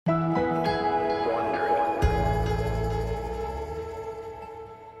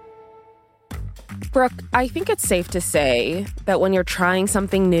Brooke, I think it's safe to say that when you're trying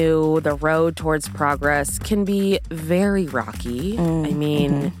something new, the road towards progress can be very rocky. I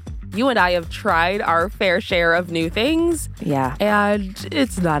mean, you and I have tried our fair share of new things. Yeah. And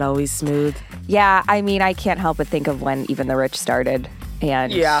it's not always smooth. Yeah, I mean, I can't help but think of when Even the Rich started.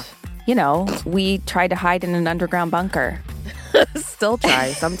 And, you know, we tried to hide in an underground bunker. Still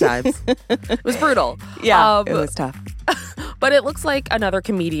try sometimes. It was brutal. Yeah, it was tough. But it looks like another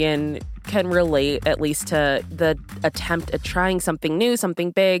comedian can relate, at least to the attempt at trying something new, something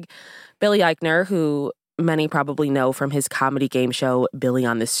big. Billy Eichner, who many probably know from his comedy game show, Billy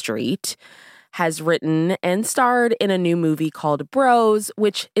on the Street, has written and starred in a new movie called Bros,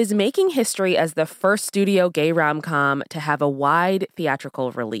 which is making history as the first studio gay rom-com to have a wide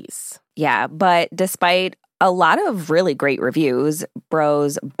theatrical release. Yeah, but despite a lot of really great reviews,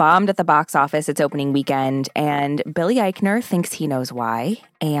 Bros bombed at the box office its opening weekend, and Billy Eichner thinks he knows why.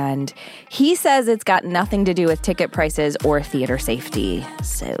 And he says it's got nothing to do with ticket prices or theater safety.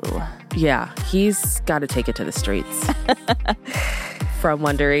 So, yeah, he's got to take it to the streets. From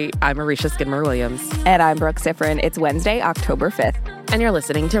Wondery, I'm Marisha Skidmore-Williams. And I'm Brooke Sifrin. It's Wednesday, October 5th. And you're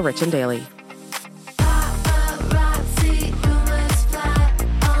listening to Rich and Daily.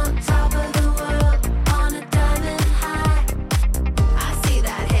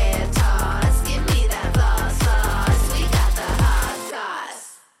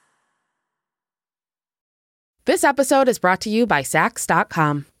 This episode is brought to you by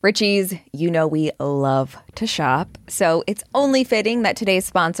Saks.com. Richies, you know we love to shop, so it's only fitting that today's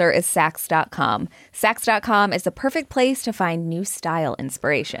sponsor is Saks.com. Saks.com is the perfect place to find new style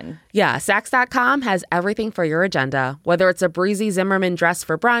inspiration. Yeah, Saks.com has everything for your agenda, whether it's a breezy Zimmermann dress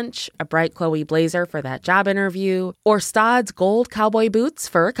for brunch, a bright Chloe blazer for that job interview, or Staud's gold cowboy boots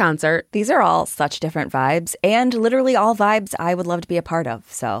for a concert. These are all such different vibes, and literally all vibes I would love to be a part of,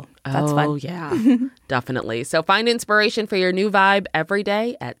 so that's fun. Oh, yeah, definitely. So find inspiration for your new vibe every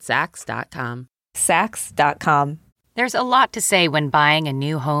day at Saks.com. Saks.com. There's a lot to say when buying a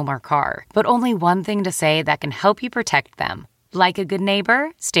new home or car, but only one thing to say that can help you protect them. Like a good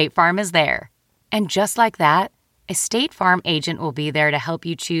neighbor, State Farm is there. And just like that, a State Farm agent will be there to help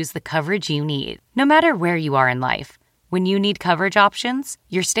you choose the coverage you need, no matter where you are in life. When you need coverage options,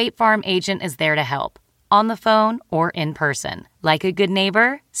 your State Farm agent is there to help, on the phone or in person. Like a good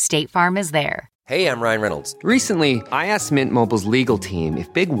neighbor, State Farm is there. Hey, I'm Ryan Reynolds. Recently, I asked Mint Mobile's legal team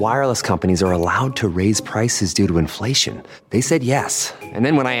if big wireless companies are allowed to raise prices due to inflation. They said yes. And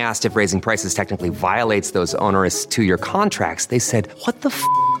then when I asked if raising prices technically violates those onerous two-year contracts, they said, "What the f***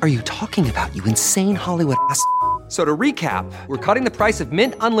 are you talking about, you insane Hollywood ass?" So to recap, we're cutting the price of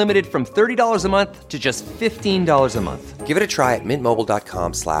Mint Unlimited from $30 a month to just $15 a month. Give it a try at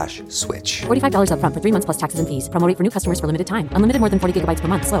mintmobile.com/switch. $45 up front for 3 months plus taxes and fees. Promo rate for new customers for limited time. Unlimited more than 40 gigabytes per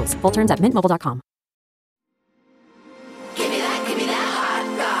month. Slows full terms at mintmobile.com. Give me that hot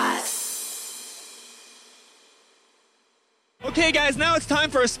goss. Okay, guys, now it's time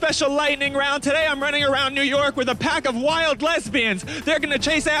for a special lightning round. Today I'm running around New York with a pack of wild lesbians. They're going to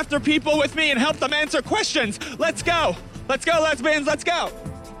chase after people with me and help them answer questions. Let's go. Let's go, lesbians. Let's go.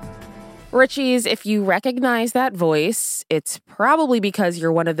 Richies, if you recognize that voice, it's probably because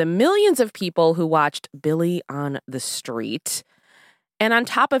you're one of the millions of people who watched Billy on the Street. And on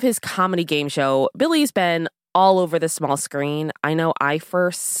top of his comedy game show, Billy's been all over the small screen. I know I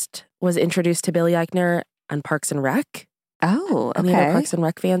first was introduced to Billy Eichner on Parks and Rec. Oh, okay. Any other Parks and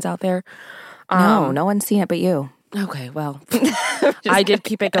Rec fans out there? No one's seen it but you. Okay, well, I did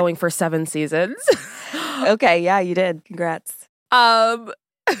keep it going for 7 seasons. Okay, yeah, you did. Congrats. But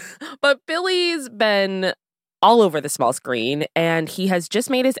Billy's been all over the small screen, and he has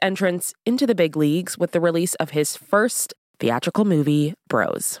just made his entrance into the big leagues with the release of his first theatrical movie,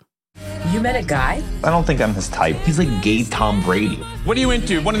 Bros. You met a guy? I don't think I'm his type. He's like gay Tom Brady. What are you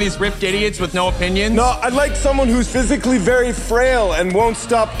into? One of these ripped idiots with no opinions? No, I'd like someone who's physically very frail and won't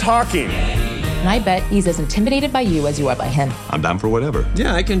stop talking. And I bet he's as intimidated by you as you are by him. I'm down for whatever.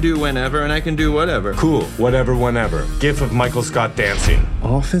 Yeah, I can do whenever and I can do whatever. Cool, whatever, whenever. GIF of Michael Scott dancing.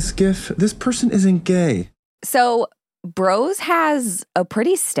 Office GIF? This person isn't gay. So, Bros has a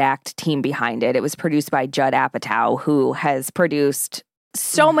pretty stacked team behind it. It was produced by Judd Apatow, who has produced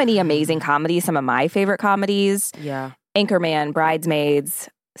so many amazing comedies, some of my favorite comedies. Yeah. Anchorman, Bridesmaids,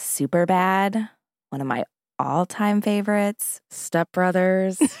 Superbad, one of my all-time favorites. Step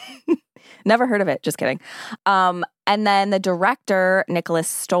Brothers. Never heard of it. Just kidding. And then the director, Nicholas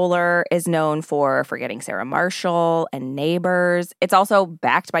Stoller, is known for Forgetting Sarah Marshall and Neighbors. It's also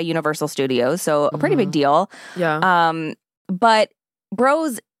backed by Universal Studios, so a pretty big deal. Yeah. But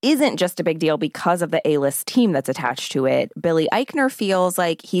Bros isn't just a big deal because of the A-list team that's attached to it. Billy Eichner feels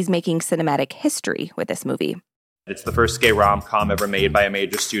like he's making cinematic history with this movie. It's the first gay rom-com ever made by a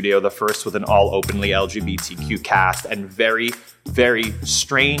major studio, the first with an all-openly LGBTQ cast, and very, very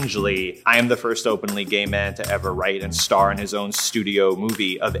strangely, I am the first openly gay man to ever write and star in his own studio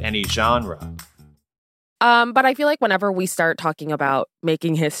movie of any genre. But I feel like whenever we start talking about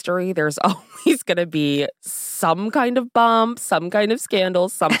making history, there's always going to be some kind of bump, some kind of scandal,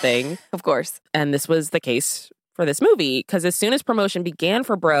 something. Of course. And this was the case for this movie, because as soon as promotion began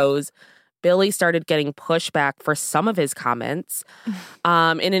for Bros, Billy started getting pushback for some of his comments.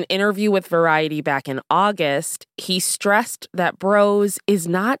 In an interview with Variety back in August, he stressed that Bros is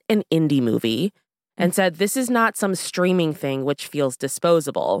not an indie movie and said this is not some streaming thing which feels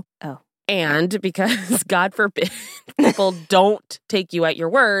disposable. Oh. And because, God forbid, people don't take you at your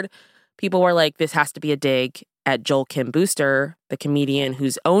word, people were like, this has to be a dig at Joel Kim Booster, the comedian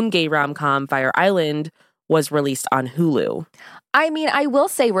whose own gay rom-com, Fire Island, was released on Hulu. I mean, I will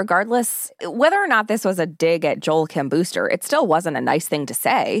say, regardless, whether or not this was a dig at Joel Kim Booster, it still wasn't a nice thing to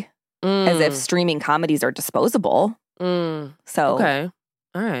say, as if streaming comedies are disposable. So, okay.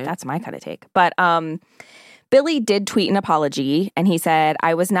 All right. That's my kind of take. But Billy did tweet an apology, and he said,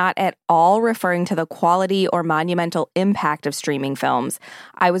 I was not at all referring to the quality or monumental impact of streaming films.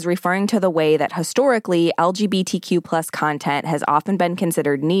 I was referring to the way that historically LGBTQ plus content has often been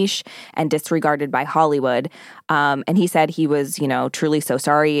considered niche and disregarded by Hollywood. And he said he was, truly so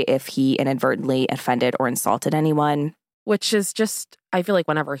sorry if he inadvertently offended or insulted anyone. Which is just, I feel like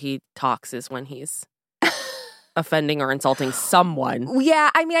whenever he talks is when he's offending or insulting someone. Yeah,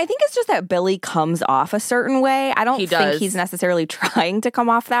 I mean, I think it's just that Billy comes off a certain way. I don't think he's necessarily trying to come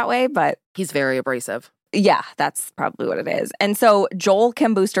off that way, but he's very abrasive. Yeah, that's probably what it is. And so Joel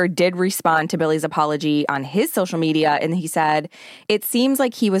Kim Booster did respond to Billy's apology on his social media, and he said, it seems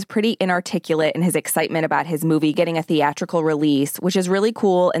like he was pretty inarticulate in his excitement about his movie getting a theatrical release, which is really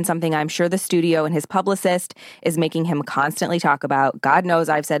cool and something I'm sure the studio and his publicist is making him constantly talk about. God knows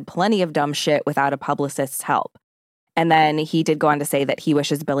I've said plenty of dumb shit without a publicist's help. And then he did go on to say that he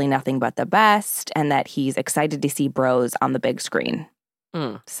wishes Billy nothing but the best and that he's excited to see Bros on the big screen.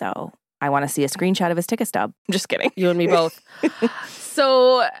 So I want to see a screenshot of his ticket stub. I'm just kidding. You and me both.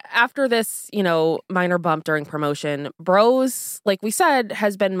 So after this, minor bump during promotion, Bros, like we said,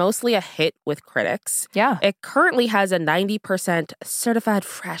 has been mostly a hit with critics. Yeah. It currently has a 90% certified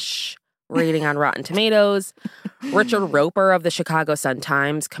fresh rating on Rotten Tomatoes. Richard Roper of the Chicago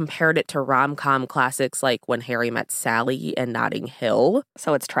Sun-Times compared it to rom-com classics like When Harry Met Sally and Notting Hill.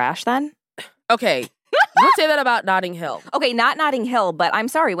 So it's trash then? Okay. Don't say that about Notting Hill. Okay, not Notting Hill, but I'm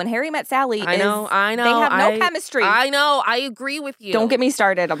sorry. When Harry Met Sally I know. They have no chemistry. I know. I agree with you. Don't get me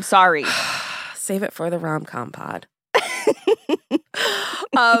started. I'm sorry. Save it for the rom-com pod.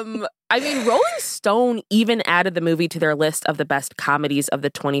 I mean, Rolling Stone even added the movie to their list of the best comedies of the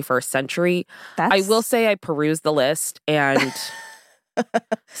 21st century. I will say I perused the list, and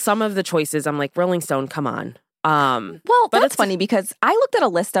some of the choices, I'm like, Rolling Stone, come on. Well, but that's funny because I looked at a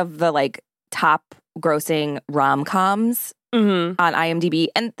list of the top grossing rom-coms on IMDb,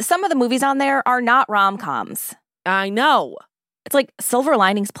 and some of the movies on there are not rom-coms. I know. It's like Silver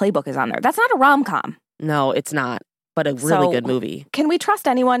Linings Playbook is on there. That's not a rom-com. No, it's not. But a really good movie. Can we trust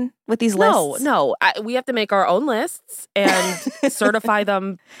anyone with these lists? No. We have to make our own lists and certify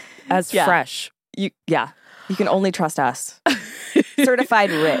them as fresh. You can only trust us.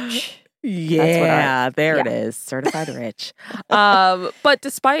 Certified rich. Yeah, it is. Certified rich. But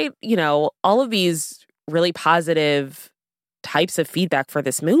despite, all of these really positive types of feedback for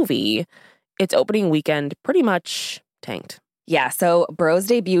this movie, its opening weekend pretty much tanked. Yeah, so Bros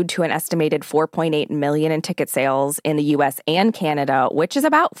debuted to an estimated 4.8 million in ticket sales in the US and Canada, which is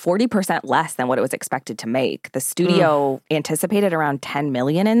about 40% less than what it was expected to make. The studio anticipated around 10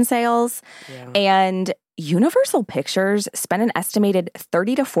 million in sales, and Universal Pictures spent an estimated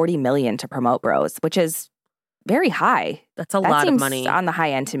 30 to 40 million to promote Bros, which is very high. That's a lot of money. On the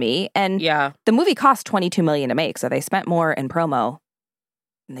high end to me. And the movie cost 22 million to make, so they spent more in promo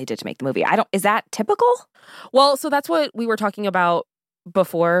than they did to make the movie. Is that typical? Well, so that's what we were talking about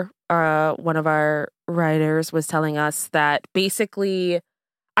before. One of our writers was telling us that basically,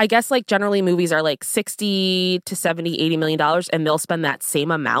 I guess generally movies are 60 to 70, $80 million, and they'll spend that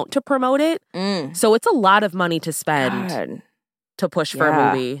same amount to promote it. So it's a lot of money to spend to push for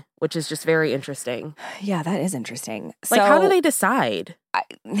a movie, which is just very interesting. Yeah, that is interesting. How do they decide?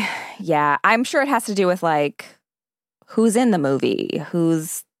 I'm sure it has to do with who's in the movie,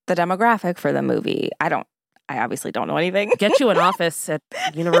 who's the demographic for the movie. I obviously don't know anything. Get you an office at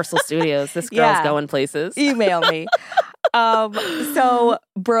Universal Studios. This girl's going places. Email me. So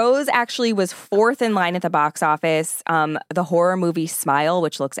Bros actually was fourth in line at the box office. The horror movie Smile,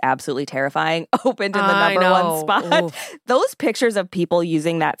 which looks absolutely terrifying, opened in the number one spot. Ooh. Those pictures of people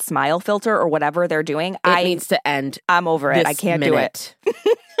using that smile filter or whatever they're doing, it needs to end. I'm over it. I can't do it.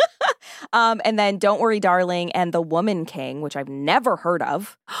 And then Don't Worry, Darling and The Woman King, which I've never heard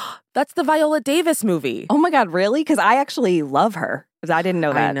of. That's the Viola Davis movie. Oh my God, really? Because I actually love her. I didn't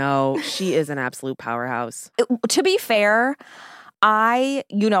know that. I know. She is an absolute powerhouse. To be fair, I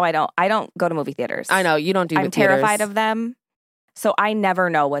don't go to movie theaters. I know, you don't do I'm terrified of them. So I never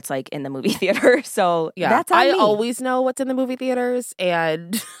know what's like in the movie theater. So yeah, that's on me. I always know what's in the movie theaters,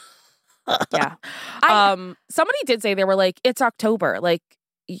 and yeah. Somebody did say, they were like, it's October. Like,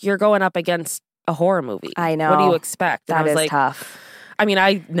 you're going up against a horror movie. I know. What do you expect? That is tough. I mean,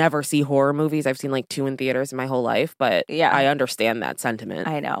 I never see horror movies. I've seen like 2 in theaters in my whole life, but yeah, I understand that sentiment.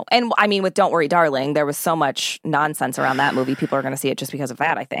 I know. And I mean, with Don't Worry, Darling, there was so much nonsense around that movie. People are going to see it just because of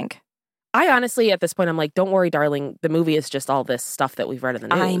that, I think. I honestly, at this point, I'm like, Don't Worry, Darling, the movie is just all this stuff that we've read in the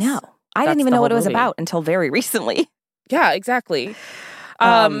news. I know. I didn't even know what it was about until very recently. Yeah, exactly.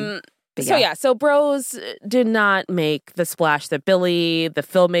 So Bros did not make the splash that Billy, the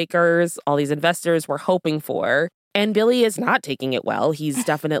filmmakers, all these investors were hoping for. And Billy is not taking it well. He's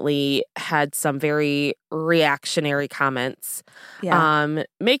definitely had some very reactionary comments,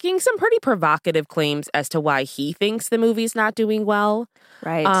 making some pretty provocative claims as to why he thinks the movie's not doing well.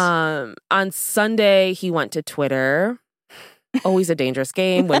 Right. On Sunday, he went to Twitter. Always a dangerous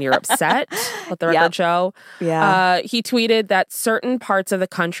game when you're upset. Let the record show. Yeah. He tweeted that certain parts of the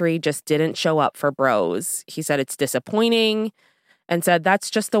country just didn't show up for Bros. He said it's disappointing and said that's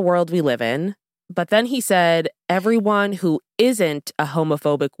just the world we live in. But then he said everyone who isn't a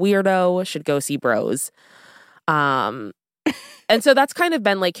homophobic weirdo should go see Bros. And so that's kind of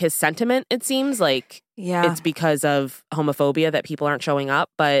been like his sentiment, it seems. Like, it's because of homophobia that people aren't showing up.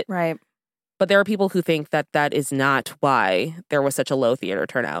 But right. But there are people who think that that is not why there was such a low theater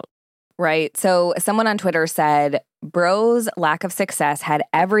turnout. Right. So someone on Twitter said, Bros' lack of success had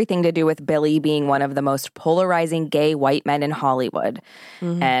everything to do with Billy being one of the most polarizing gay white men in Hollywood.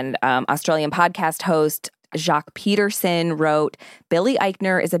 Mm-hmm. And Australian podcast host Jacques Peterson wrote, Billy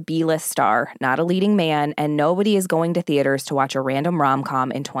Eichner is a B-list star, not a leading man, and nobody is going to theaters to watch a random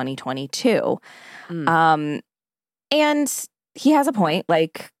rom-com in 2022. And he has a point.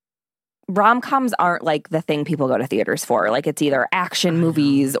 Like, rom-coms aren't like the thing people go to theaters for. Like, it's either action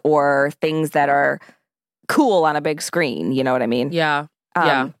movies or things that are cool on a big screen. You know what I mean? Yeah.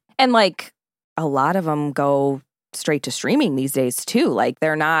 And like a lot of them go straight to streaming these days too. Like,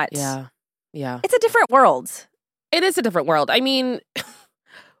 they're not. Yeah. It's a different world. It is a different world. I mean,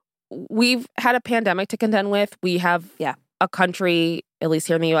 we've had a pandemic to contend with. We have a country, at least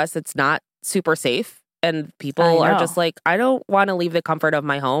here in the U.S., that's not super safe. And people are just like, I don't want to leave the comfort of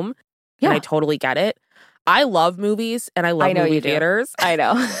my home. Yeah. And I totally get it. I love movies and I love movie theaters. I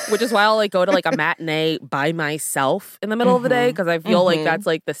know. Which is why I'll like go to like a matinee by myself in the middle of the day because I feel like that's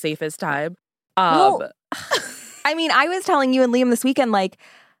like the safest time. Well, I mean, I was telling you and Liam this weekend, like,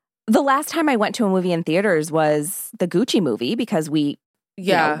 the last time I went to a movie in theaters was the Gucci movie because we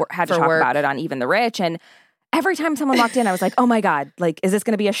had to talk about it on Even the Rich. And every time someone walked in, I was like, oh my God, like, is this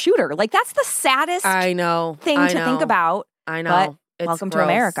going to be a shooter? Like, that's the saddest thing to think about. I know. But welcome to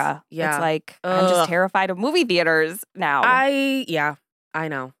America. Yeah. It's like, I'm just terrified of movie theaters now. I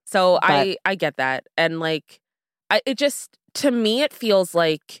know. So I get that. And like, it just, to me, it feels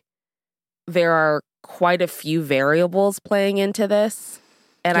like there are quite a few variables playing into this.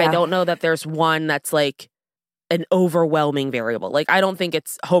 And I don't know that there's one that's like an overwhelming variable. Like, I don't think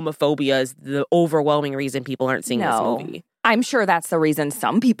it's homophobia is the overwhelming reason people aren't seeing this movie. I'm sure that's the reason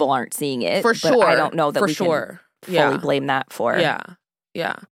some people aren't seeing it. For sure. But I don't know that we can fully blame that for.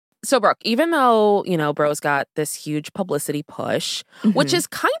 Yeah. So, Brooke, even though, you know, Bros got this huge publicity push, which is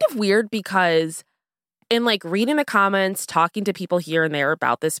kind of weird because in like reading the comments, talking to people here and there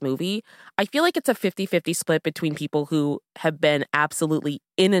about this movie, I feel like it's a 50-50 split between people who have been absolutely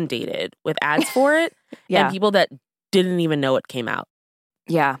inundated with ads for it and people that didn't even know it came out.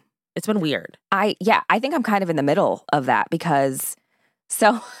 Yeah. It's been weird. I think I'm kind of in the middle of that because,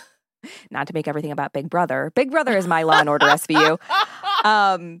 not to make everything about Big Brother. Big Brother is my Law and Order SVU.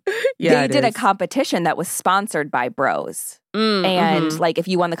 They did a competition that was sponsored by Bros. And like, if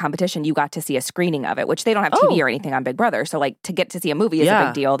you won the competition, you got to see a screening of it, which they don't have TV or anything on Big Brother. So like, to get to see a movie is a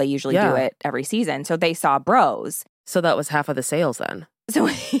big deal. They usually do it every season. So they saw Bros. So that was half of the sales then. So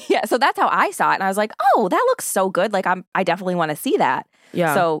so that's how I saw it. And I was like, oh, that looks so good. Like, I definitely want to see that.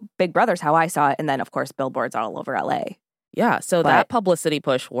 Yeah. So Big Brother's how I saw it. And then, of course, billboards all over LA. Yeah. So that publicity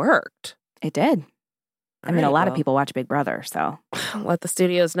push worked. It did. I mean, a lot of people watch Big Brother, so. Let the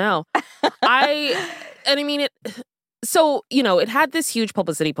studios know. So, it had this huge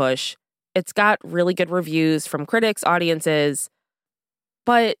publicity push. It's got really good reviews from critics, audiences,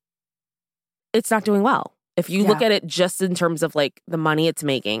 but it's not doing well. If you look at it just in terms of like the money it's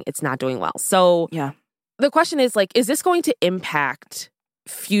making, it's not doing well. So the question is like, is this going to impact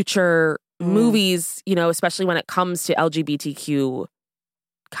future movies, especially when it comes to LGBTQ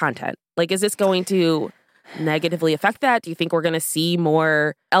content? Like, is this going to negatively affect that? Do you think we're going to see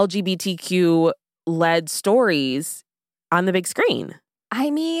more LGBTQ-led stories on the big screen? I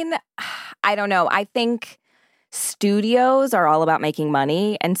mean, I don't know. I think studios are all about making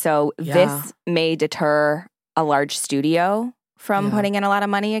money. And so this may deter a large studio from putting in a lot of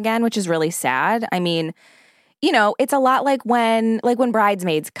money again, which is really sad. I mean, it's a lot like when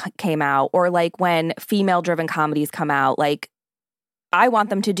Bridesmaids came out, or like when female-driven comedies come out. Like, I want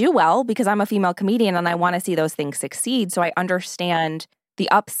them to do well because I'm a female comedian and I want to see those things succeed. So I understand the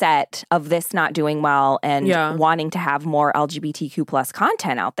upset of this not doing well and wanting to have more LGBTQ plus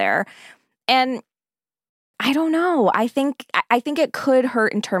content out there. And I don't know. I think it could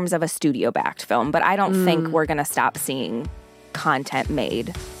hurt in terms of a studio-backed film, but I don't think we're going to stop seeing content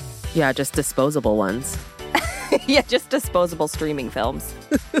made. Yeah, just disposable ones. Yeah, just disposable streaming films.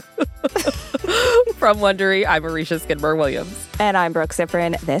 From Wondery, I'm Marisha Skidmore-Williams. And I'm Brooke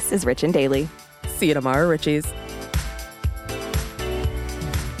Sifrin. This is Rich and Daily. See you tomorrow, Richies.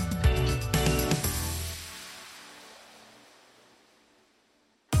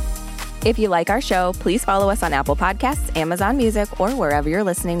 If you like our show, please follow us on Apple Podcasts, Amazon Music, or wherever you're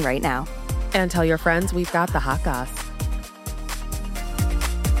listening right now. And tell your friends we've got the hot goss.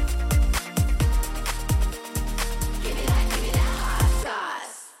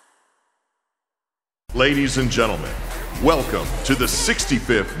 Ladies and gentlemen, welcome to the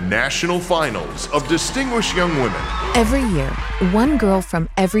 65th National Finals of Distinguished Young Women. Every year, one girl from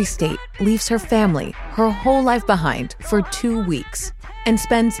every state leaves her family, her whole life behind for 2 weeks and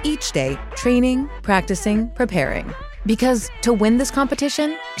spends each day training, practicing, preparing. Because to win this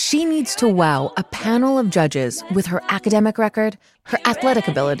competition, she needs to wow a panel of judges with her academic record, her athletic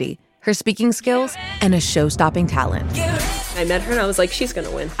ability, her speaking skills, and a show-stopping talent. I met her and I was like, she's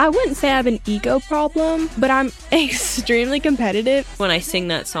gonna win. I wouldn't say I have an ego problem, but I'm extremely competitive. When I sing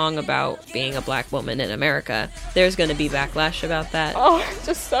that song about being a black woman in America, there's gonna be backlash about that. Oh, I'm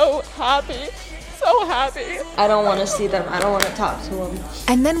just so happy. So happy. I don't want to see them. I don't want to talk to them.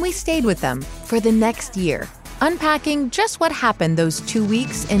 And then we stayed with them for the next year, unpacking just what happened those 2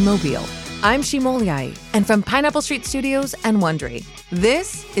 weeks in Mobile. I'm Shimoliai, and from Pineapple Street Studios and Wondery,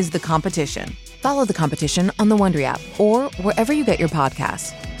 this is The Competition. Follow The Competition on the Wondery app or wherever you get your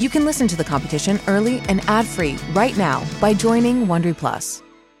podcasts. You can listen to The Competition early and ad-free right now by joining Wondery Plus.